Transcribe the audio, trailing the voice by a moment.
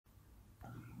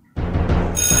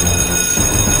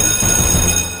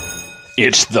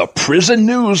It's the Prison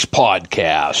News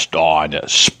Podcast on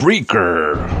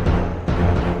Spreaker.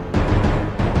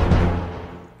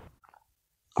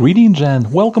 Greetings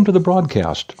and welcome to the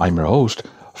broadcast. I'm your host.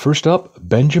 First up,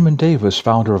 Benjamin Davis,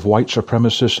 founder of white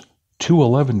supremacist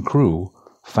 211 Crew,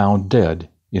 found dead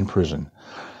in prison.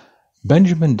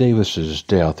 Benjamin Davis's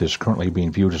death is currently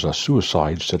being viewed as a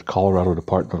suicide, said Colorado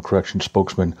Department of Corrections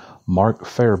spokesman Mark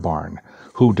Fairbarn,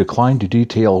 who declined to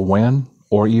detail when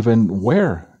or even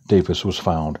where Davis was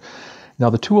found. Now,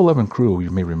 the 211 Crew, you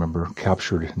may remember,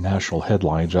 captured national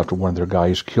headlines after one of their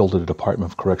guys killed a Department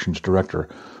of Corrections director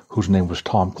whose name was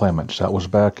Tom Clements. That was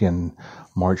back in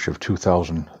March of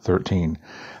 2013.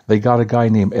 They got a guy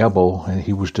named Ebo, and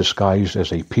he was disguised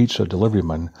as a pizza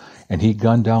deliveryman, and he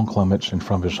gunned down Clements in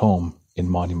front of his home in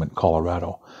Monument,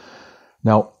 Colorado.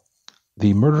 Now,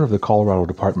 the murder of the Colorado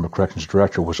Department of Corrections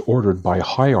director was ordered by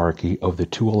hierarchy of the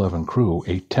 211 Crew,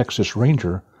 a Texas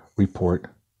Ranger report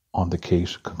on the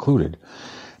case concluded.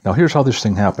 Now, here's how this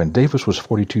thing happened. Davis was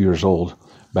 42 years old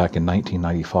back in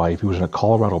 1995. He was in a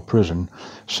Colorado prison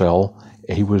cell.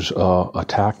 He was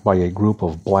attacked by a group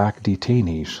of black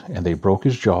detainees, and they broke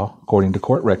his jaw, according to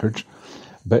court records.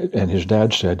 And his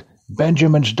dad said,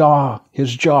 Benjamin's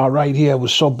his jaw right here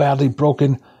was so badly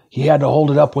broken, he had to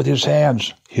hold it up with his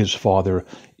hands. His father,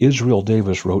 Israel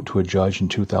Davis, wrote to a judge in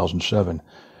 2007.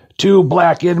 2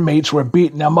 black inmates were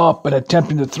beating him up and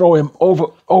attempting to throw him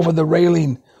over the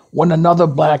railing when another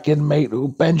black inmate, who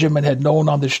Benjamin had known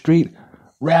on the street,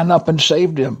 ran up and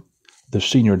saved him. The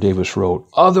senior Davis wrote,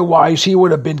 otherwise he would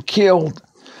have been killed.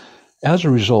 As a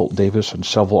result, Davis and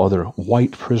several other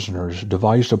white prisoners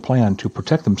devised a plan to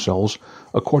protect themselves,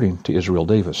 according to Israel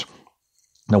Davis.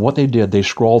 Now, what they did, they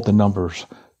scrawled the numbers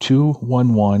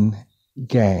 211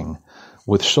 gang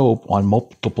with soap on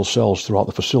multiple cells throughout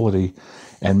the facility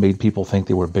and made people think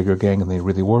they were a bigger gang than they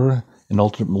really were, and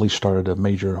ultimately started a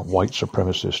major white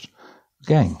supremacist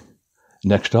gang.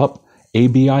 Next up,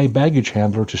 ABI baggage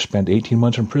handler to spend 18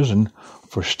 months in prison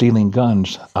for stealing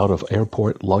guns out of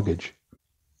airport luggage.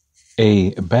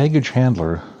 A baggage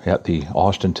handler at the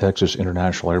Austin, Texas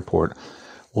International Airport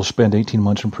will spend 18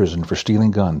 months in prison for stealing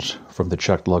guns from the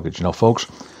checked luggage. Now, folks,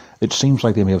 it seems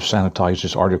like they may have sanitized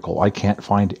this article. I can't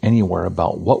find anywhere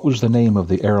about what was the name of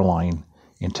the airline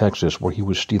in Texas where he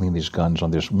was stealing these guns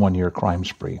on this one-year crime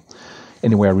spree.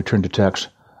 Anyway, I returned to text.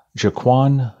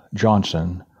 Jaquan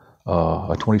Johnson,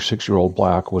 a 26-year-old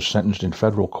black, was sentenced in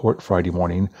federal court Friday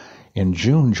morning. In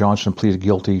June, Johnson pleaded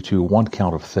guilty to 1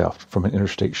 count of theft from an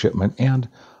interstate shipment and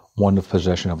 1 of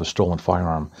possession of a stolen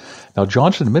firearm. Now,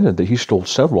 Johnson admitted that he stole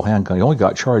several handguns. He only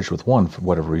got charged with 1 for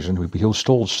whatever reason. He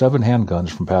stole 7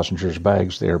 handguns from passengers'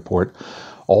 bags at the airport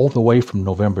all the way from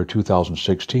November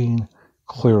 2016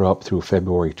 clear up through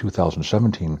February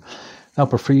 2017. Now,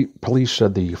 police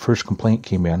said the first complaint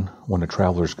came in when a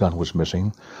traveler's gun was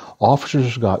missing.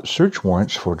 Officers got search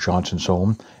warrants for Johnson's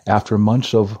home after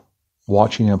months of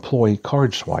watching employee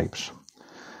card swipes.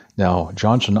 Now,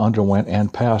 Johnson underwent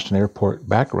and passed an airport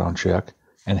background check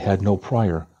and had no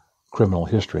prior criminal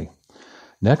history.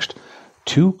 Next,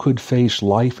 2 could face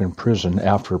life in prison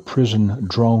after prison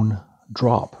drone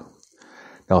drop.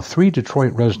 Now, 3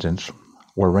 Detroit residents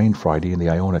were arraigned Friday in the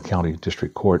Iona County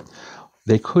District Court.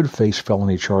 They could face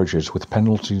felony charges with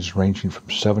penalties ranging from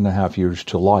 7.5 years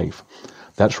to life.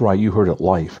 That's right, you heard it,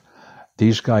 life.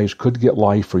 These guys could get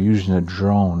life for using a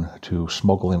drone to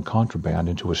smuggle in contraband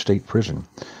into a state prison.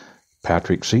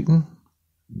 Patrick Seaton,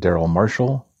 Darrell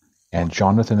Marshall, and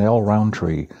Jonathan L.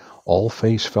 Roundtree all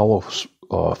face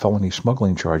felony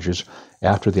smuggling charges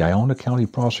after the Iona County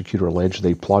prosecutor alleged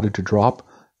they plotted to drop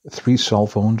 3 cell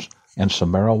phones and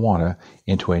some marijuana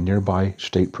into a nearby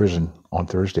state prison on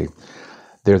Thursday.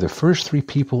 They're the first 3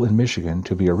 people in Michigan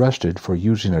to be arrested for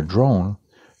using a drone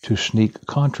to sneak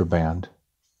contraband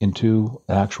into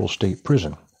an actual state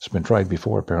prison. It's been tried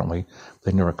before, apparently.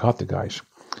 They never caught the guys.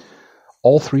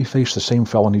 All 3 face the same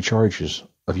felony charges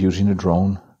of using a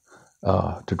drone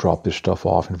to drop this stuff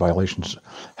off in violations.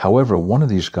 However, one of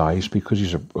these guys, because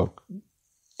he's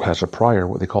has a prior,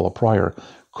 what they call a prior,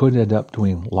 could end up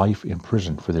doing life in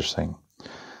prison for this thing.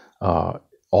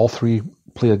 All 3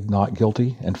 pleaded not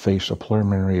guilty and face a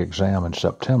preliminary exam in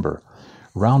September.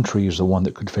 Roundtree is the one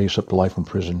that could face up to life in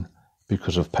prison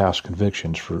because of past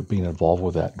convictions for being involved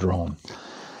with that drone.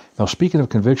 Now, speaking of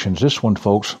convictions, this one,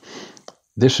 folks,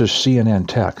 this is CNN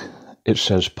Tech. It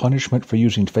says punishment for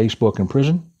using Facebook in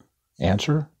prison?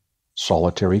 Answer,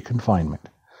 solitary confinement.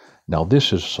 Now,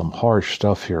 this is some harsh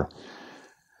stuff here.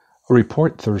 A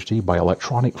report Thursday by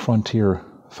Electronic Frontier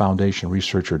Foundation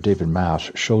researcher David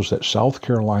Mass shows that South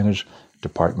Carolina's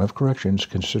Department of Corrections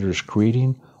considers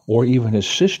creating or even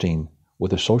assisting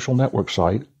with a social network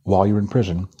site while you're in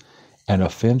prison an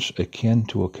offense akin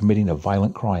to committing a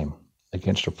violent crime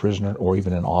against a prisoner or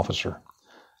even an officer.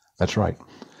 That's right.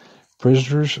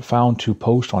 Prisoners found to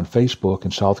post on Facebook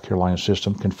in South Carolina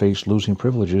system can face losing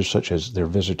privileges such as their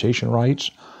visitation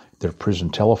rights, their prison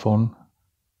telephone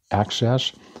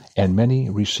access, and many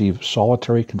receive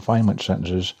solitary confinement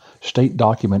sentences. State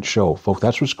documents show. Folks,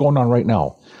 that's what's going on right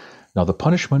now. Now, the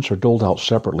punishments are doled out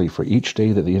separately for each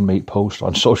day that the inmate posts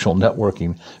on social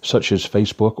networking, such as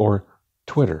Facebook or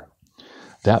Twitter.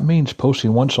 That means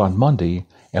posting once on Monday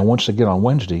and once again on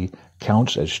Wednesday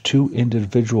counts as 2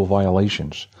 individual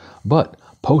violations. But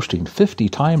posting 50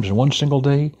 times in one single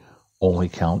day only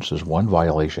counts as 1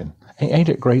 violation. Ain't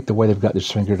it great the way they've got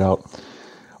this figured out?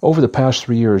 Over the past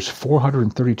 3 years,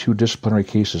 432 disciplinary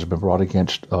cases have been brought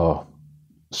against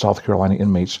South Carolina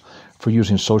inmates for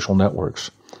using social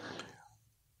networks.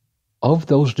 Of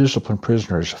those disciplined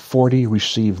prisoners, 40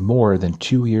 received more than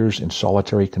 2 years in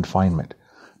solitary confinement.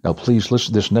 Now, please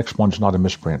listen, this next one's not a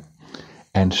misprint.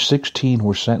 And 16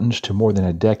 were sentenced to more than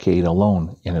a decade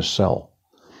alone in a cell.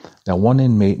 Now, one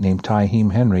inmate named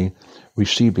Taheem Henry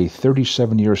received a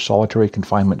 37-year solitary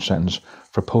confinement sentence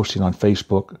for posting on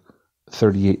Facebook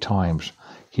 38 times.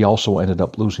 He also ended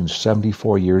up losing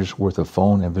 74 years worth of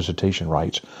phone and visitation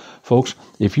rights. Folks,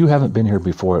 if you haven't been here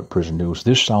before at Prison News,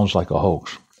 this sounds like a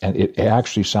hoax. And it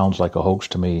actually sounds like a hoax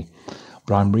to me.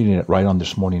 But I'm reading it right on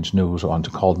this morning's news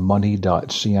called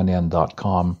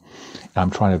money.cnn.com. And I'm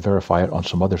trying to verify it on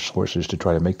some other sources to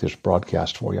try to make this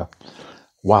broadcast for you.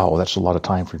 Wow, that's a lot of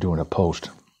time for doing a post.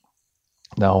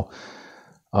 Now,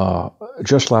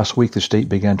 just last week, the state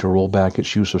began to roll back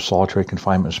its use of solitary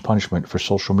confinement as punishment for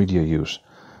social media use.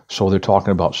 So they're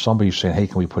talking about somebody saying, hey,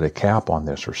 can we put a cap on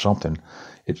this or something?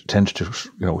 It tends to,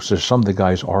 so some of the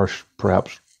guys are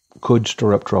perhaps could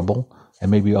stir up trouble,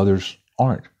 and maybe others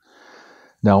aren't.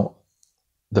 Now,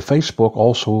 the Facebook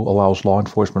also allows law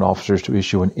enforcement officers to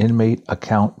issue an inmate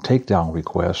account takedown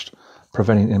request,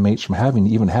 preventing inmates from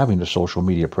even having a social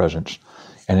media presence,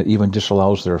 and it even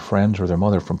disallows their friends or their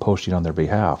mother from posting on their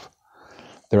behalf.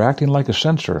 They're acting like a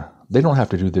censor. They don't have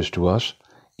to do this to us,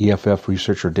 EFF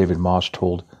researcher David Moss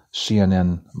told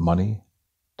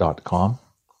CNNmoney.com.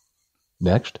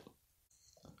 Next.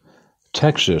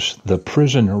 Texas, the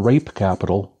prison rape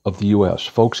capital of the U.S.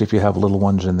 Folks, if you have little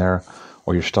ones in there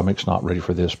or your stomach's not ready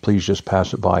for this, please just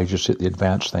pass it by. Just hit the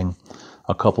advance thing.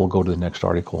 A couple will go to the next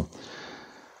article.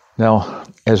 Now,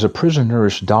 as a prison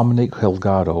nurse, Dominique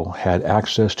Hilgado had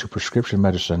access to prescription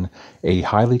medicine, a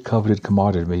highly coveted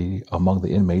commodity among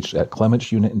the inmates at Clements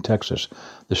Unit in Texas,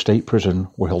 the state prison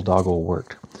where Hilgado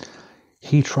worked.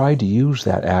 He tried to use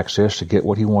that access to get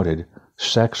what he wanted,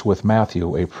 sex with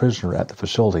Matthew, a prisoner at the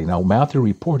facility. Now, Matthew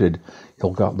reported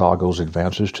Hilgado's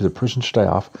advances to the prison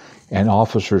staff, and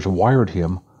officers wired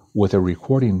him with a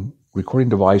recording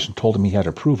device and told him he had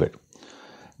to prove it.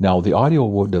 Now, the audio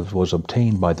was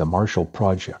obtained by the Marshall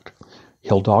Project.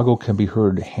 Hilgado can be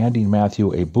heard handing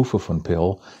Matthew a bufafon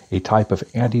pill, a type of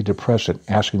antidepressant,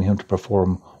 asking him to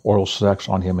perform oral sex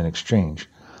on him in exchange.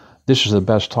 This is the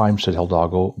best time, said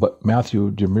Hilgado, but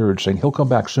Matthew demurred, saying he'll come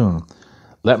back soon.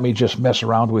 Let me just mess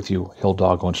around with you,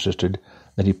 Hilgado insisted.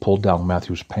 Then he pulled down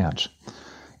Matthew's pants.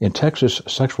 In Texas,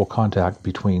 sexual contact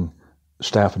between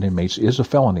staff and inmates is a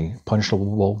felony,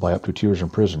 punishable by up to 2 years in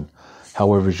prison.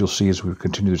 However, as you'll see as we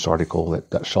continue this article,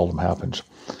 that seldom happens.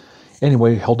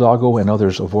 Anyway, Hilgado and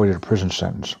others avoided a prison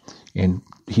sentence, and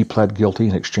he pled guilty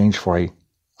in exchange for a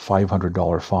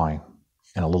 $500 fine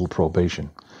and a little probation.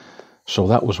 So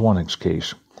that was one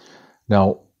case.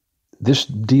 Now, this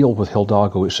deal with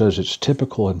Hilgado, it says it's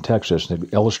typical in Texas, and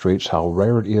it illustrates how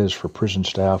rare it is for prison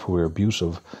staff who are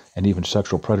abusive and even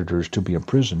sexual predators to be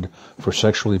imprisoned for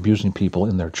sexually abusing people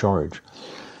in their charge.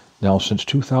 Now, since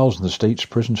 2000, the state's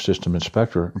prison system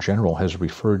inspector general has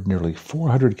referred nearly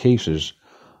 400 cases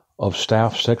of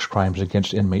staff sex crimes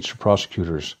against inmates to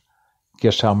prosecutors.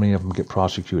 Guess how many of them get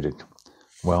prosecuted?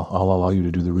 Well, I'll allow you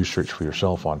to do the research for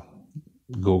yourself on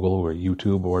Google or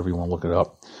YouTube or wherever you want to look it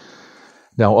up.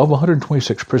 Now, of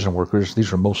 126 prison workers,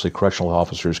 these are mostly correctional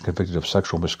officers convicted of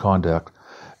sexual misconduct,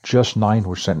 just 9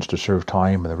 were sentenced to serve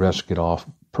time and the rest get off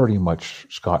pretty much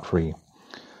scot-free.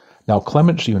 Now,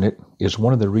 Clements Unit is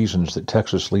one of the reasons that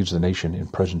Texas leads the nation in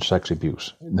prison sex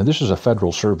abuse. Now, this is a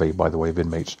federal survey, by the way, of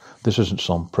inmates. This isn't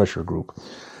some pressure group.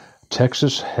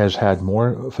 Texas has had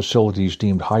more facilities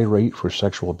deemed high rate for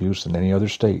sexual abuse than any other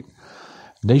state.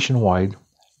 Nationwide,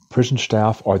 prison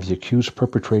staff are the accused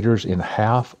perpetrators in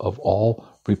half of all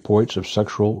reports of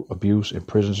sexual abuse in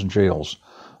prisons and jails,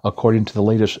 according to the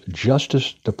latest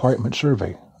Justice Department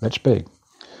survey. That's big.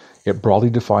 It broadly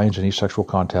defines any sexual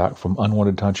contact from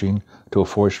unwanted touching to a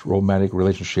forced romantic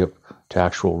relationship to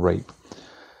actual rape.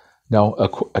 Now,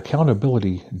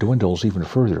 accountability dwindles even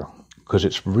further because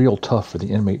it's real tough for the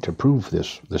inmate to prove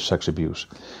this sex abuse.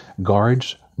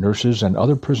 Guards, nurses, and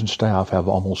other prison staff have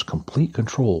almost complete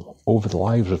control over the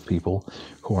lives of people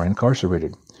who are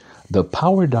incarcerated. The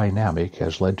power dynamic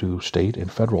has led to state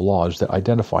and federal laws that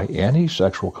identify any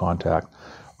sexual contact,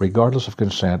 regardless of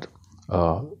consent,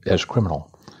 as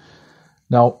criminal.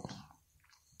 Now,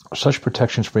 such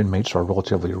protections for inmates are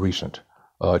relatively recent.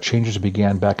 Changes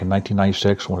began back in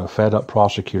 1996 when a fed-up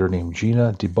prosecutor named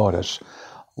Gina DeBotis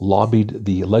lobbied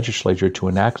the legislature to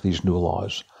enact these new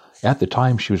laws. At the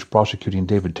time, she was prosecuting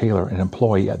David Taylor, an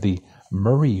employee at the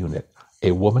Murray Unit,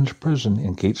 a woman's prison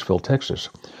in Gatesville, Texas,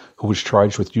 who was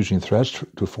charged with using threats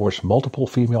to force multiple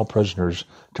female prisoners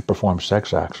to perform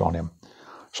sex acts on him.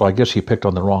 So I guess he picked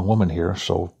on the wrong woman here,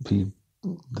 so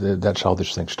that's how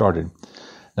this thing started.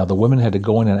 Now, the women had to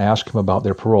go in and ask him about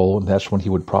their parole, and that's when he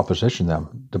would proposition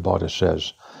them, DeBotis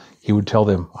says. He would tell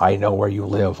them, "I know where you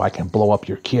live. I can blow up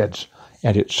your kids."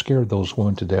 And it scared those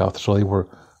women to death, so they were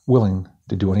willing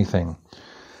to do anything.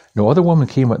 No other woman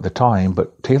came at the time,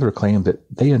 but Taylor claimed that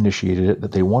they initiated it,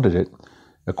 that they wanted it.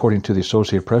 According to the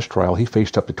Associated Press trial, he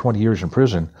faced up to 20 years in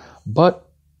prison, but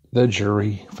the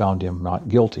jury found him not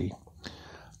guilty.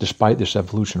 Despite this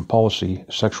evolution of policy,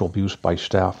 sexual abuse by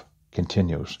staff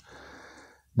continues.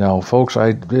 Now, folks,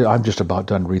 I'm just about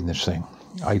done reading this thing.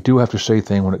 I do have to say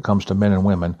when it comes to men and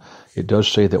women, it does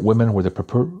say that women were the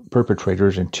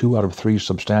perpetrators in 2 out of 3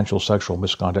 substantial sexual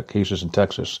misconduct cases in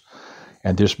Texas.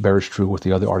 And this bears true with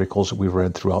the other articles that we've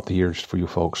read throughout the years for you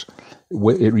folks.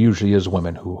 It usually is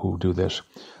women who do this.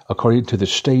 According to the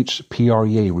state's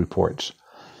PREA reports,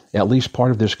 at least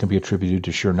part of this can be attributed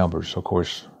to sheer numbers. Of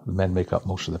course, the men make up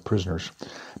most of the prisoners.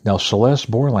 Now,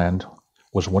 Celeste Borland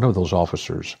was one of those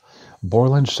officers.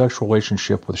 Borland's sexual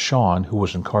relationship with Sean, who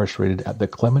was incarcerated at the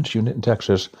Clements Unit in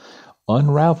Texas,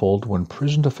 unraveled when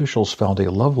prison officials found a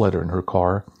love letter in her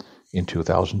car in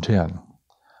 2010.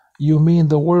 "You mean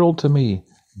the world to me,"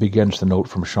 begins the note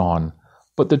from Sean,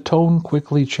 but the tone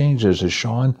quickly changes as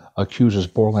Sean accuses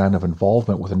Borland of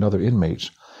involvement with another inmate.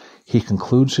 He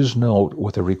concludes his note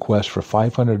with a request for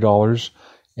 $500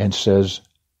 and says,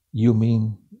 "You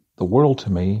mean the world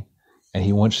to me," and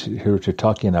he wants her to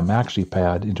tuck in a maxi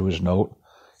pad into his note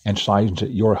and signs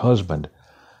it, "Your husband."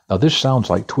 Now, this sounds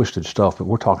like twisted stuff, but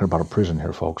we're talking about a prison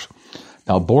here, folks.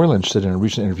 Now, Borland said in a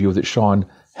recent interview that Sean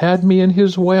had me in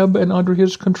his web and under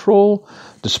his control,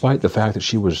 despite the fact that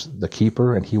she was the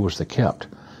keeper and he was the kept.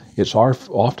 "It's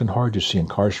often hard to see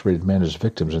incarcerated men as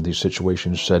victims in these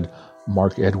situations," said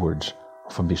Mark Edwards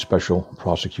from the Special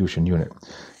Prosecution Unit.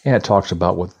 And it talks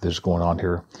about what is going on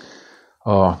here.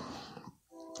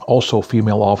 Also,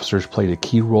 female officers played a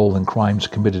key role in crimes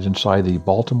committed inside the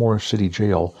Baltimore City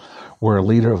Jail, where a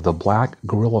leader of the Black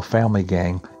Guerrilla Family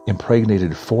Gang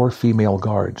impregnated 4 female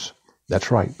guards.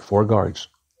 That's right, 4 guards.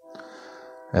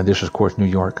 And this is, of course, New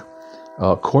York.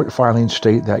 Court filings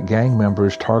state that gang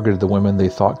members targeted the women they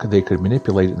thought they could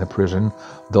manipulate in the prison,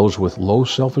 those with low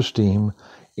self-esteem,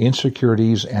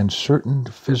 insecurities, and certain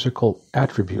physical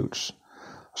attributes.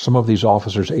 Some of these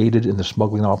officers aided in the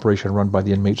smuggling operation run by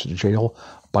the inmates at the jail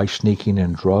by sneaking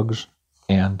in drugs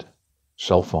and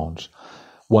cell phones.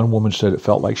 One woman said it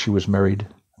felt like she was married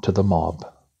to the mob.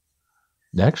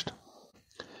 Next.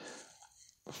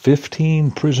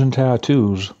 15 prison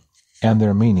tattoos and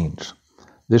their meanings.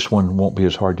 This one won't be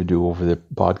as hard to do over the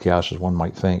podcast as one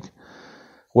might think.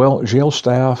 Well, jail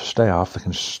staff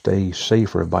can stay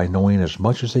safer by knowing as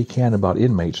much as they can about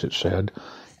inmates, it said,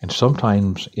 and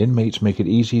sometimes inmates make it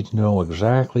easy to know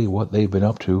exactly what they've been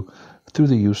up to through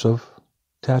the use of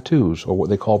tattoos, or what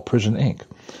they call prison ink.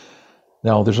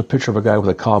 Now, there's a picture of a guy with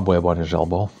a cobweb on his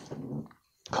elbow.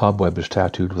 Cobweb is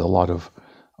tattooed with a lot of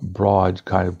broad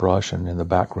kind of brush, and in the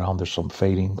background there's some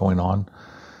fading going on.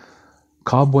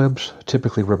 Cobwebs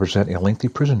typically represent a lengthy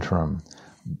prison term.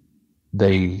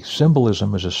 The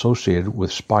symbolism is associated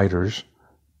with spiders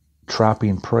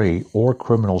trapping prey or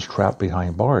criminals trapped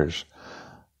behind bars.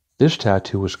 This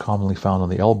tattoo is commonly found on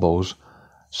the elbows,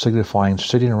 signifying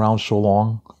sitting around so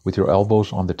long with your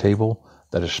elbows on the table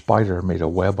that a spider made a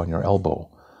web on your elbow,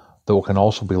 though it can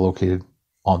also be located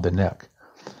on the neck.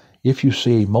 If you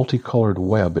see a multicolored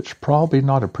web, it's probably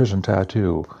not a prison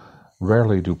tattoo.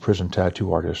 Rarely do prison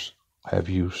tattoo artists have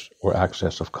use or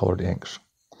access of colored inks.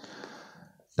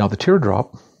 Now, the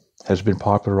teardrop has been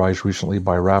popularized recently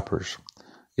by rappers.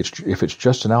 If it's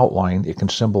just an outline, it can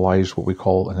symbolize what we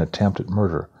call an attempt at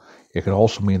murder. It could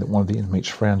also mean that one of the inmate's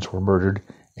friends were murdered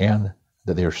and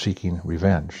that they are seeking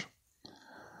revenge.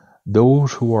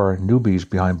 Those who are newbies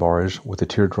behind bars with a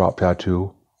teardrop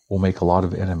tattoo will make a lot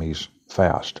of enemies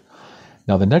fast.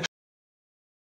 Now, the next